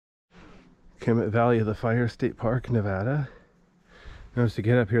Calumet Valley of the Fire State Park, Nevada. Notice to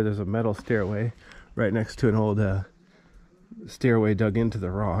get up here, there's a metal stairway right next to an old stairway dug into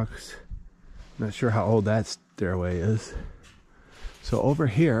the rocks. Not sure how old that stairway is. So over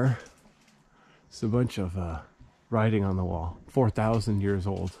here, it's a bunch of writing on the wall. 4,000 years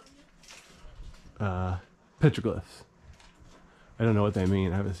old. Petroglyphs. I don't know what they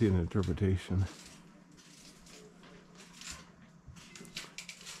mean. I haven't seen an interpretation.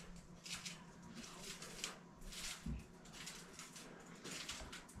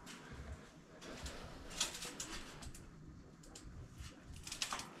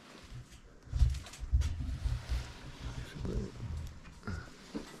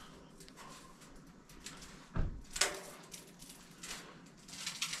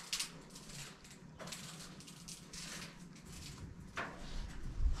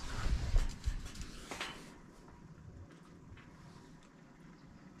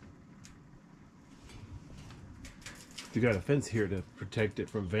 You got a fence here to protect it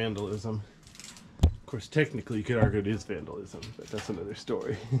from vandalism. Of course, technically you could argue it is vandalism, but that's another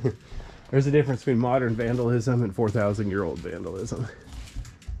story. There's a difference between modern vandalism and 4,000-year-old vandalism.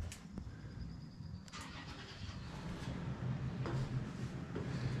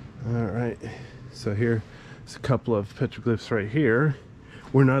 Alright, so here's a couple of petroglyphs right here.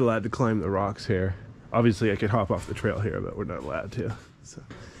 We're not allowed to climb the rocks here. Obviously I could hop off the trail here, but we're not allowed to. So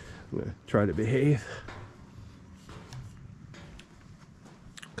I'm going to try to behave.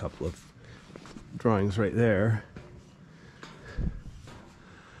 Couple of drawings right there.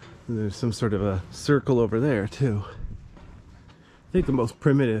 And there's some sort of a circle over there too. I think the most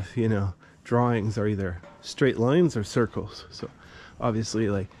primitive, drawings are either straight lines or circles. So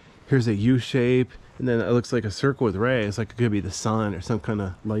obviously, like, here's a U shape, and then it looks like a circle with rays, like it could be the sun or some kind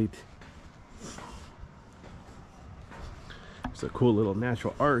of light. There's a cool little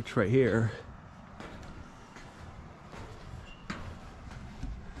natural arch right here.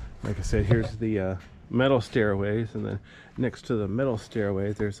 Like I said, here's the metal stairways, and then next to the metal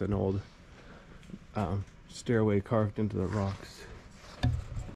stairway there's an old stairway carved into the rocks.